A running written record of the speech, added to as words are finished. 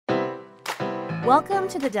Welcome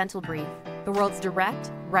to the Dental Brief, the world's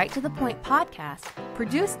direct, right-to-the-point podcast,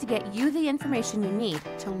 produced to get you the information you need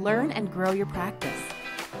to learn and grow your practice.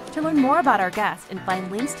 To learn more about our guests and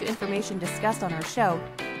find links to information discussed on our show,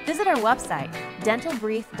 visit our website,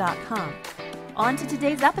 dentalbrief.com. On to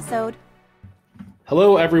today's episode.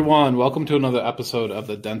 Hello, everyone. Welcome to another episode of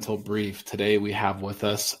the Dental Brief. Today we have with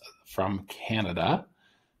us from Canada,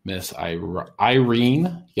 Miss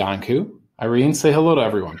Irene Iancu. Irene, say hello to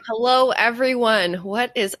everyone. Hello, everyone.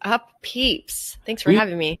 What is up, peeps? Thanks for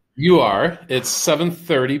having me. You are. It's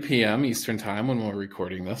 7:30 p.m. Eastern time when we're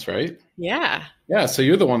recording this, right? Yeah. Yeah, so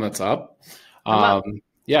you're the one that's up. Up.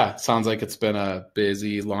 Yeah, sounds like it's been a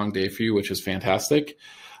busy, long day for you, which is fantastic.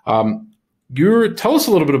 Tell us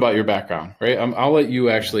a little bit about your background, right? I'll let you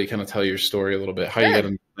actually kind of tell your story a little bit, how you got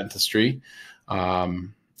into dentistry,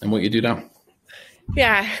 and what you do now.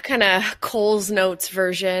 Yeah, kind of Cole's Notes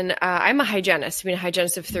version. I'm a hygienist. I've been a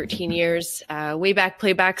hygienist of 13 years. Way back,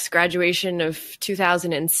 playbacks, graduation of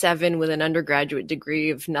 2007 with an undergraduate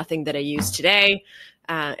degree of nothing that I use today,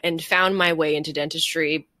 and found my way into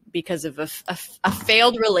dentistry because of a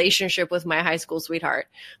failed relationship with my high school sweetheart,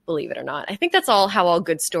 believe it or not. I think that's how all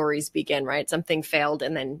good stories begin, right? Something failed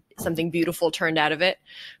and then something beautiful turned out of it.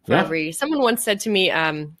 Someone once said to me,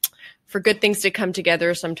 for good things to come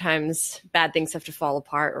together, sometimes bad things have to fall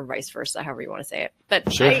apart, or vice versa, however you want to say it.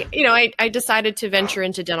 But sure. I decided to venture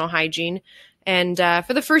into dental hygiene. And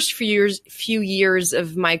for the first few years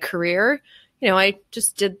of my career, I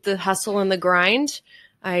just did the hustle and the grind.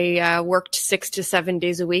 I worked 6 to 7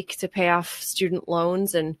 days a week to pay off student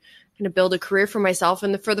loans and kind of build a career for myself.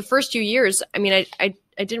 And for the first few years, I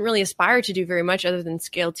didn't really aspire to do very much other than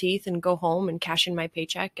scale teeth and go home and cash in my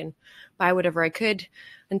paycheck and buy whatever I could.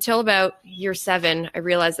 Until about year 7, I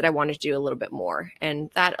realized that I wanted to do a little bit more. And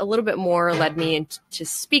that a little bit more led me into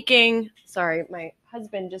speaking. Sorry, my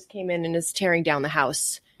husband just came in and is tearing down the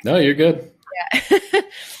house. No, you're good. Yeah.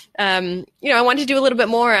 I wanted to do a little bit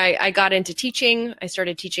more. I got into teaching. I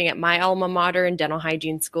started teaching at my alma mater in dental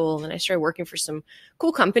hygiene school. And I started working for some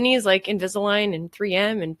cool companies like Invisalign and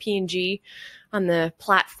 3M and P&G on the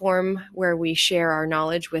platform where we share our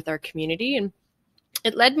knowledge with our community. And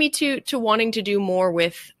it led me to wanting to do more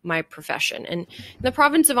with my profession. And in the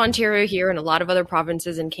province of Ontario here and a lot of other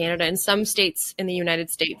provinces in Canada and some states in the United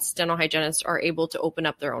States, dental hygienists are able to open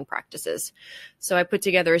up their own practices. So I put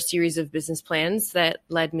together a series of business plans that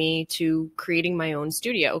led me to creating my own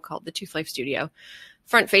studio called the Toothlife Studio.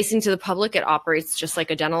 Front facing to the public, it operates just like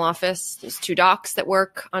a dental office. There's 2 docs that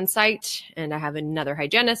work on site, and I have another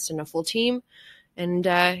hygienist and a full team. And,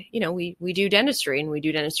 we do dentistry, and we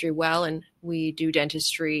do dentistry well, and we do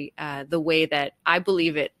dentistry the way that I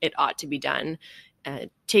believe it ought to be done,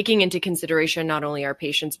 taking into consideration not only our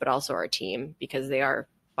patients, but also our team, because they are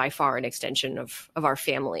by far an extension of our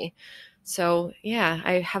family. So, yeah,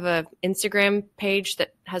 I have an Instagram page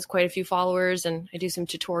that has quite a few followers, and I do some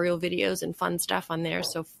tutorial videos and fun stuff on there.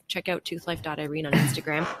 So check out toothlife.irene on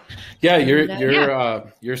Instagram. Yeah,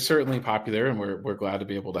 you're certainly popular, and we're glad to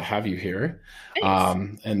be able to have you here.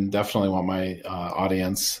 And definitely want my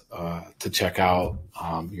audience to check out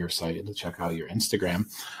your site and to check out your Instagram.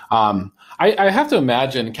 I have to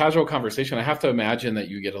imagine, casual conversation, I have to imagine that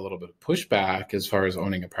you get a little bit of pushback as far as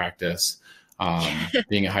owning a practice.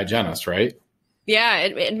 Being a hygienist, right? Yeah,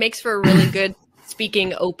 it makes for a really good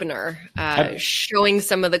speaking opener, showing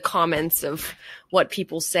some of the comments of what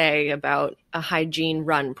people say about a hygiene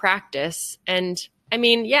run practice. And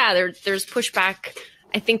there's pushback,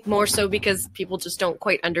 I think more so because people just don't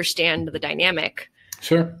quite understand the dynamic.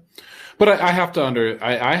 Sure. But I have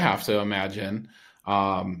to imagine,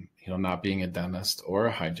 not being a dentist or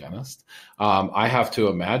a hygienist, I have to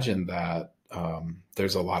imagine that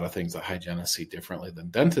there's a lot of things that hygienists see differently than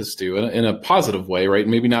dentists do in a positive way, right?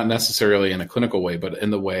 Maybe not necessarily in a clinical way, but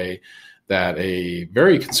in the way that a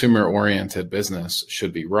very consumer-oriented business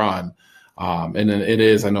should be run. And it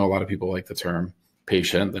is, I know a lot of people like the term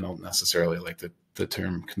patient. They don't necessarily like the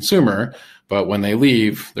term consumer, but when they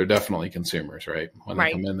leave, they're definitely consumers, right? When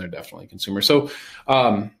they come in, they're definitely consumers. So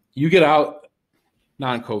you get out,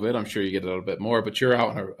 non-COVID, I'm sure you get a little bit more, but you're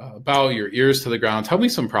out and about, your ears to the ground. Tell me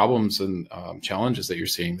some problems and challenges that you're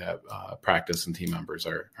seeing that practice and team members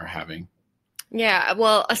are having. Yeah,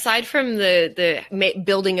 well, aside from the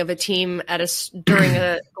building of a team during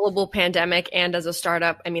a global pandemic and as a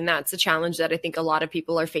startup, that's a challenge that I think a lot of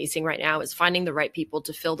people are facing right now, is finding the right people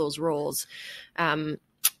to fill those roles. The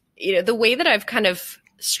way that I've kind of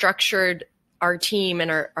structured our team and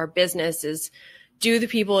our business is do the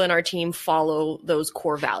people in our team follow those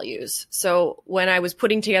core values? So when I was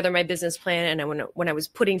putting together my business plan and when I was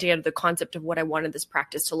putting together the concept of what I wanted this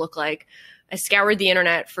practice to look like, I scoured the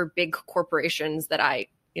internet for big corporations that I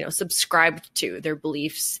subscribed to their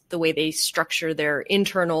beliefs, the way they structure their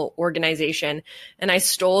internal organization. And I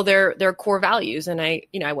stole their core values. And I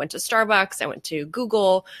went to Starbucks, I went to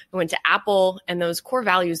Google, I went to Apple, and those core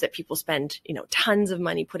values that people spend, tons of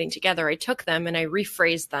money putting together, I took them and I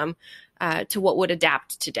rephrased them to what would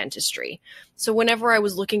adapt to dentistry. So whenever I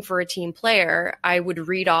was looking for a team player, I would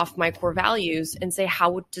read off my core values and say,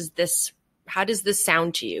 how does this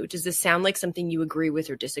sound to you? Does this sound like something you agree with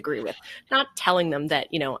or disagree with? Not telling them that,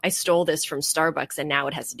 I stole this from Starbucks and now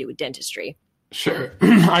it has to do with dentistry. Sure.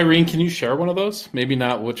 Irene, can you share one of those? Maybe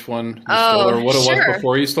not which one you stole or what it was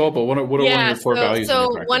before you stole, but what are one of your core values?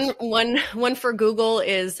 So one for Google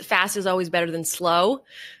is fast is always better than slow.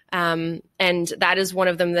 And that is one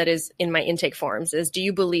of them that is in my intake forms is, do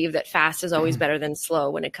you believe that fast is always better than slow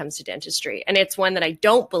when it comes to dentistry? And it's one that I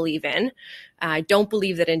don't believe in. I don't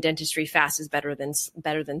believe that in dentistry, fast is better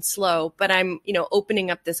than slow, but I'm,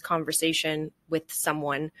 opening up this conversation with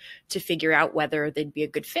someone to figure out whether they'd be a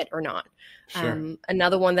good fit or not. Sure.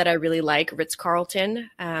 Another one that I really like, Ritz-Carlton,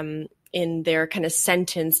 in their kind of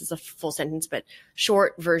sentence, is a full sentence, but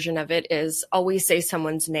short version of it is always say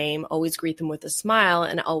someone's name, always greet them with a smile,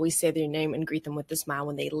 and always say their name and greet them with a smile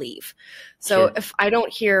when they leave. So if I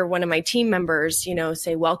don't hear one of my team members,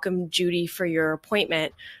 say, welcome, Judy, for your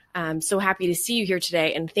appointment. I'm so happy to see you here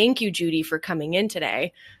today. And thank you, Judy, for coming in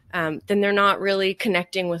today. Then they're not really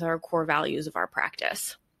connecting with our core values of our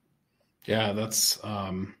practice. Yeah, that's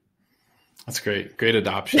great. Great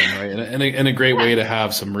adoption, right? And a great way to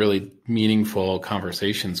have some really meaningful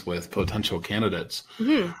conversations with potential candidates.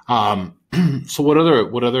 Mm-hmm. So what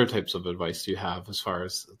other types of advice do you have as far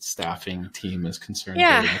as staffing team is concerned?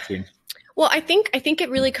 Yeah. Well, I think it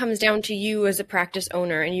really comes down to you as a practice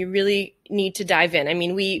owner, and you really need to dive in. I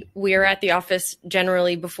mean, we are at the office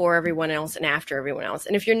generally before everyone else and after everyone else.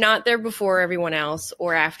 And if you're not there before everyone else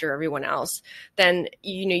or after everyone else, then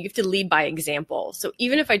you have to lead by example. So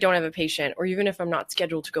even if I don't have a patient, or even if I'm not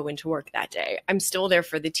scheduled to go into work that day, I'm still there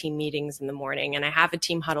for the team meetings in the morning, and I have a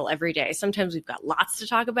team huddle every day. Sometimes we've got lots to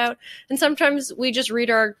talk about, and sometimes we just read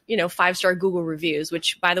our 5-star Google reviews,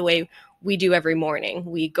 which, by the way, we do every morning.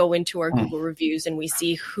 We go into our Google reviews and we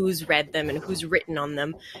see who's read them and who's written on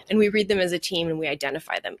them, and we read them as a team and we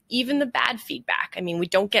identify them. Even the bad feedback. I mean, we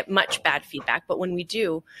don't get much bad feedback, but when we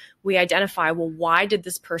do, we identify, well, why did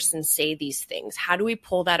this person say these things? How do we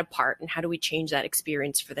pull that apart, and how do we change that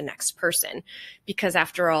experience for the next person? Because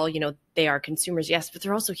after all, they are consumers, yes, but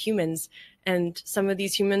they're also humans. And some of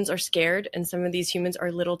these humans are scared, and some of these humans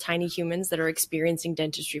are little tiny humans that are experiencing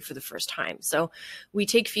dentistry for the first time. So we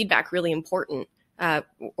take feedback really important,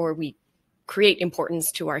 or we create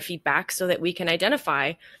importance to our feedback so that we can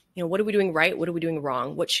identify, what are we doing right? What are we doing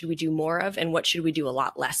wrong? What should we do more of? And what should we do a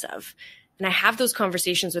lot less of? And I have those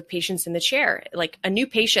conversations with patients in the chair. Like a new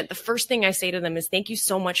patient, the first thing I say to them is, thank you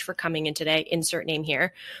so much for coming in today. Insert name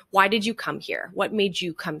here. Why did you come here? What made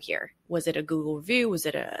you come here? Was it a Google review? Was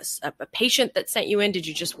it a patient that sent you in? Did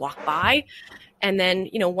you just walk by? And then,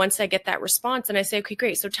 once I get that response, and I say, okay,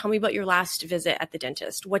 great. So tell me about your last visit at the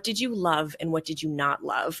dentist. What did you love and what did you not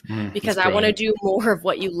love? Because I want to do more of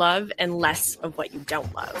what you love and less of what you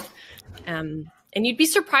don't love. And you'd be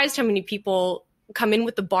surprised how many people come in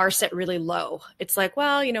with the bar set really low. It's like,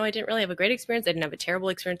 well, I didn't really have a great experience. I didn't have a terrible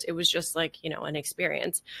experience. It was just like, an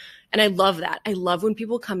experience. And I love that. I love when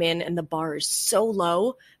people come in and the bar is so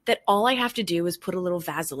low that all I have to do is put a little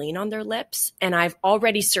Vaseline on their lips, and I've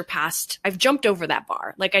jumped over that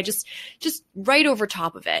bar. Like I just right over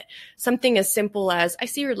top of it. Something as simple as, I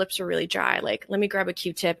see your lips are really dry. Like, let me grab a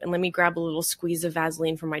Q-tip and let me grab a little squeeze of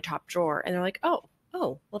Vaseline from my top drawer. And they're like, oh,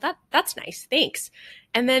 well, that's nice. Thanks.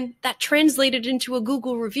 And then that translated into a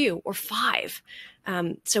Google review or 5.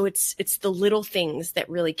 So it's the little things that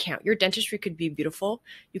really count. Your dentistry could be beautiful.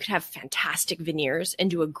 You could have fantastic veneers and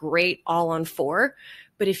do a great all on 4.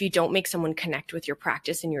 But if you don't make someone connect with your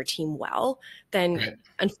practice and your team well, then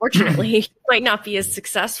unfortunately, you might not be as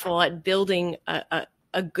successful at building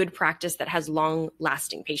a good practice that has long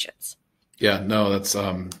lasting patients. Yeah, no, that's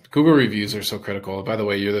Google reviews are so critical. By the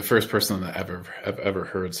way, you're the first person that I've ever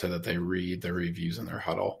heard say that they read their reviews in their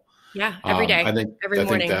huddle. Yeah, every day. I think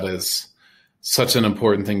morning. That is such an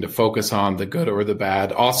important thing to focus on, the good or the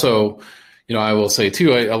bad. Also, I will say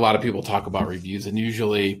too, a lot of people talk about reviews, and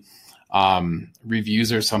usually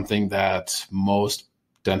reviews are something that most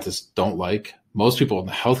dentists don't like. Most people in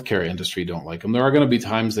the healthcare industry don't like them. There are going to be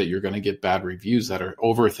times that you're going to get bad reviews that are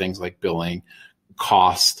over things like billing,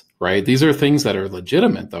 cost, right? These are things that are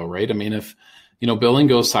legitimate though, right? I mean, if billing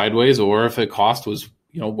goes sideways, or if a cost was,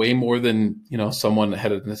 way more than, someone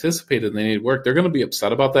had anticipated and they needed work, they're going to be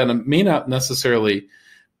upset about that. And it may not necessarily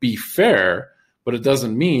be fair, but it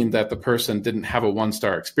doesn't mean that the person didn't have a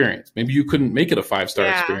 1-star experience. Maybe you couldn't make it a 5-star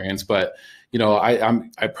experience, but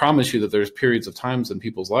I promise you that there's periods of times in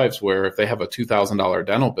people's lives where if they have a $2,000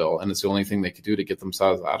 dental bill and it's the only thing they could do to get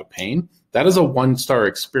themselves out of pain, that is a 1-star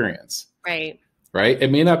experience. Right. Right.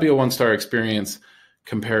 It may not be a 1-star experience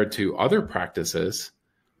compared to other practices,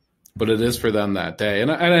 but it is for them that day.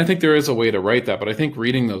 And I think there is a way to write that, but I think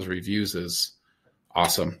reading those reviews is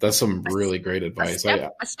awesome. That's some really great advice. A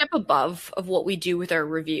step above of what we do with our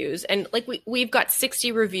reviews. And like we've got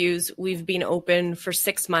 60 reviews. We've been open for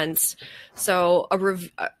 6 months. So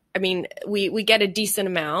we get a decent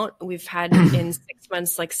amount. We've had in 6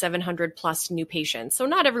 months, like 700 plus new patients. So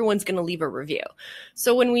not everyone's going to leave a review.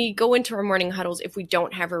 So when we go into our morning huddles, if we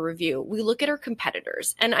don't have a review, we look at our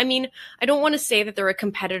competitors. And I don't want to say that they're a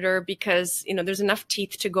competitor because, there's enough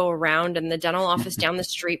teeth to go around and the dental office down the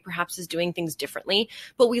street perhaps is doing things differently,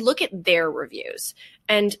 but we look at their reviews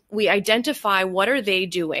and we identify what are they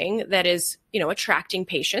doing that is, attracting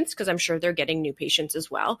patients, because I'm sure they're getting new patients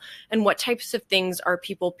as well. And what types of things are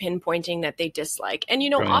people pinpointing that they dislike? And,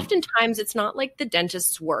 Right. Oftentimes it's not like the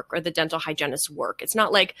dentist's work or the dental hygienist's work. It's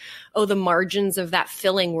not like, oh, the margins of that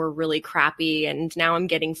filling were really crappy and now I'm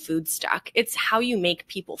getting food stuck. It's how you make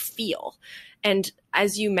people feel. And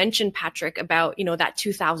as you mentioned, Patrick, about, that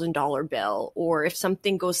 $2,000 bill, or if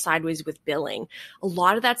something goes sideways with billing, a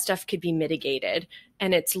lot of that stuff could be mitigated.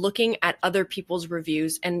 And it's looking at other people's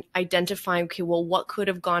reviews and identifying, okay, well, what could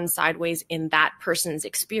have gone sideways in that person's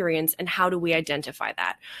experience and how do we identify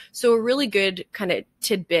that? So a really good kind of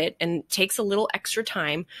tidbit, and takes a little extra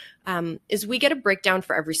time, is we get a breakdown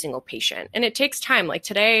for every single patient. And it takes time. Like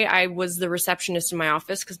today, I was the receptionist in my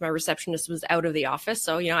office because my receptionist was out of the office.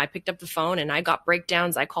 So, I picked up the phone and I got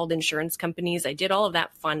breakdowns. I called insurance companies. I did all of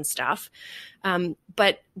that fun stuff.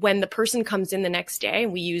 But when the person comes in the next day,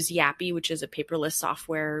 we use Yappy, which is a paperless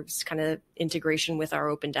software kind of integration with our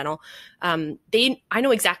Open Dental. I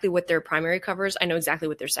know exactly what their primary covers. I know exactly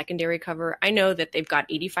what their secondary cover. I know that they've got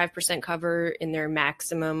 85% cover in their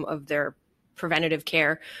maximum of their preventative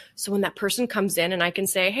care. So when that person comes in and I can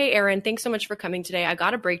say, hey, Erin, thanks so much for coming today. I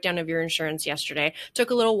got a breakdown of your insurance yesterday.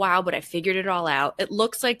 Took a little while, but I figured it all out. It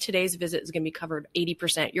looks like today's visit is going to be covered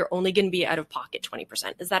 80%. You're only going to be out of pocket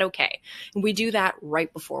 20%. Is that okay? And we do that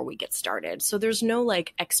right before we get started. So there's no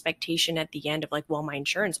expectation at the end of well, my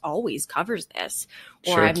insurance always covers this,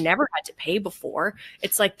 or Sure. I've never had to pay before.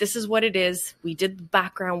 It's this is what it is. We did the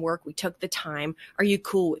background work. We took the time. Are you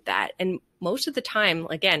cool with that? And most of the time,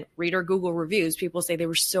 again, read our Google reviews, people say they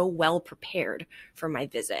were so well prepared for my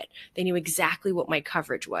visit. They knew exactly what my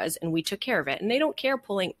coverage was and we took care of it. And they don't care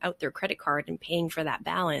pulling out their credit card and paying for that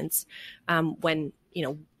balance when,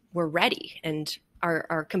 we're ready. And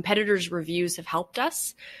our competitors' reviews have helped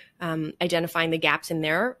us identifying the gaps in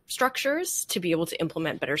their structures to be able to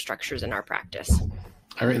implement better structures in our practice.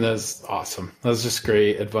 Irene, that's awesome. That's just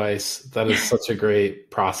great advice. That is such a great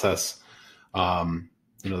process.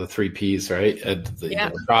 The 3 Ps, right?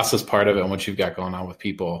 The process part of it and what you've got going on with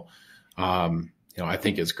people, I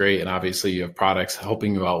think is great. And obviously you have products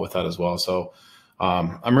helping you out with that as well. So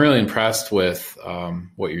I'm really impressed with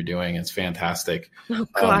what you're doing. It's fantastic. Oh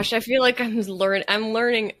gosh, I feel like I'm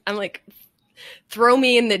learning. I'm throw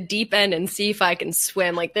me in the deep end and see if I can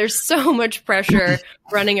swim. There's so much pressure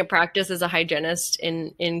running a practice as a hygienist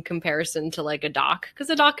in comparison to a doc,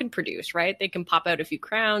 because a doc can produce, right? They can pop out a few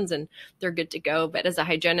crowns and they're good to go. But as a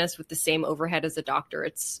hygienist with the same overhead as a doctor,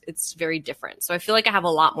 it's very different. So I feel like I have a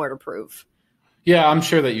lot more to prove. Yeah, I'm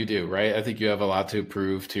sure that you do, right? I think you have a lot to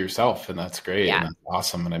prove to yourself, and that's great. Yeah. And that's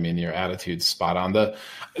awesome. And your attitude's spot on. The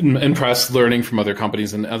impressed learning from other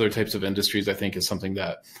companies and other types of industries, I think, is something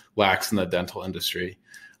that lacks in the dental industry.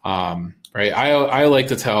 Right. I like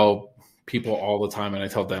to tell people all the time, and I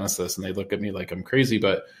tell dentists this, and they look at me like I'm crazy,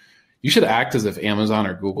 but you should act as if Amazon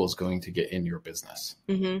or Google is going to get in your business.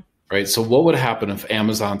 Mm-hmm. Right. So what would happen if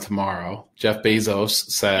Amazon tomorrow, Jeff Bezos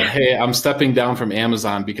said, hey, I'm stepping down from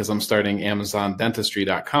Amazon because I'm starting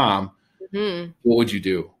AmazonDentistry.com. Mm-hmm. What would you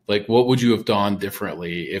do? What would you have done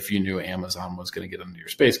differently if you knew Amazon was going to get into your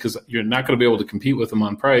space? Because you're not going to be able to compete with them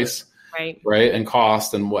on price, right? And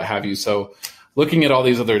cost and what have you. So looking at all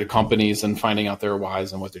these other companies and finding out their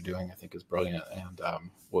whys and what they're doing, I think is brilliant. And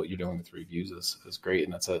what you're doing with reviews is great.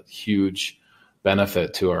 And that's a huge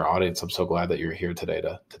benefit to our audience. I'm so glad that you're here today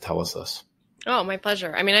to tell us this. Oh, my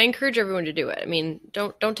pleasure. I encourage everyone to do it.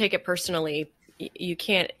 Don't take it personally. You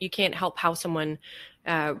can't help how someone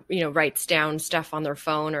writes down stuff on their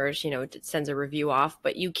phone or, sends a review off,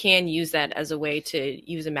 but you can use that as a way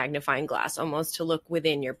to use a magnifying glass almost to look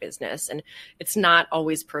within your business. And it's not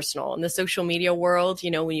always personal. In the social media world,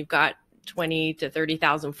 when you've got 20 to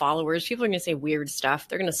 30,000 followers, people are going to say weird stuff.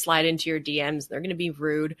 They're going to slide into your DMs. They're going to be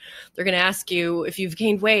rude. They're going to ask you if you've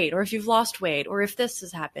gained weight or if you've lost weight or if this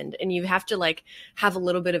has happened. And you have to have a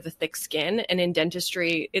little bit of a thick skin. And in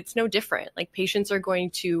dentistry, it's no different. Patients are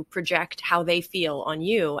going to project how they feel on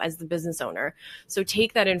you as the business owner. So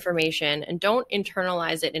take that information and don't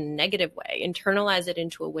internalize it in a negative way. Internalize it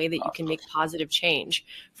into a way that you can make positive change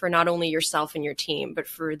for not only yourself and your team, but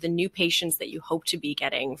for the new patients that you hope to be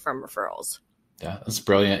getting from referrals. Yeah, that's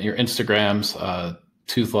brilliant. Your Instagram's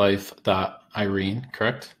toothlife.irene,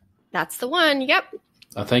 correct? That's the one. Yep.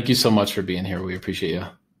 Thank you so much for being here. We appreciate you.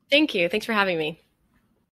 Thank you. Thanks for having me.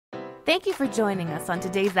 Thank you for joining us on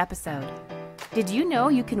today's episode. Did you know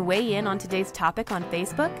you can weigh in on today's topic on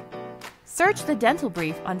Facebook? Search The Dental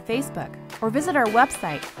Brief on Facebook or visit our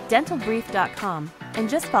website, dentalbrief.com, and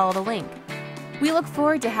just follow the link. We look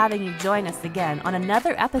forward to having you join us again on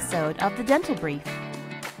another episode of The Dental Brief.